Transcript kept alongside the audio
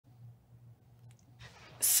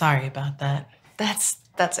Sorry about that. That's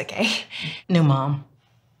okay. New mom.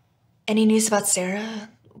 Any news about Sarah?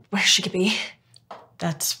 Where she could be?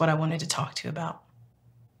 That's what I wanted to talk to you about.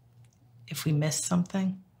 If we missed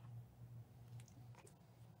something?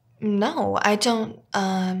 No, I don't,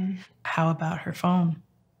 How about her phone?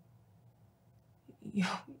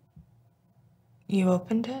 You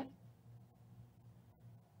opened it?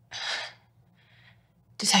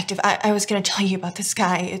 Detective, I was gonna tell you about this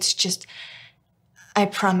guy. It's just, I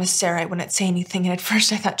promised Sarah I wouldn't say anything, and at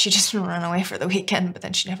first I thought she just ran away for the weekend, but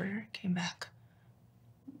then she never came back.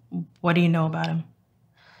 What do you know about him?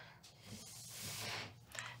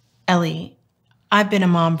 Ellie, I've been a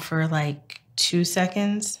mom for like 2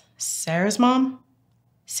 seconds. Sarah's mom?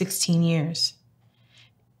 16 years.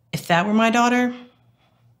 If that were my daughter,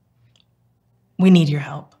 we need your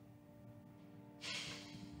help.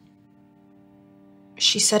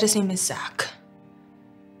 She said his name is Zach.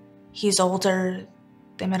 He's older,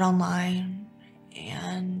 they met online,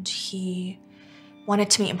 and he wanted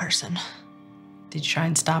to meet in person. Did you try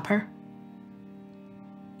and stop her?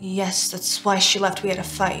 Yes, that's why she left. We had a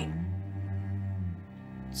fight.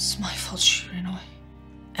 It's my fault she ran away.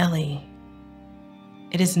 Ellie,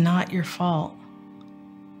 it is not your fault.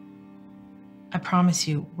 I promise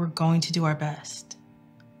you, we're going to do our best.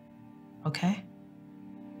 Okay?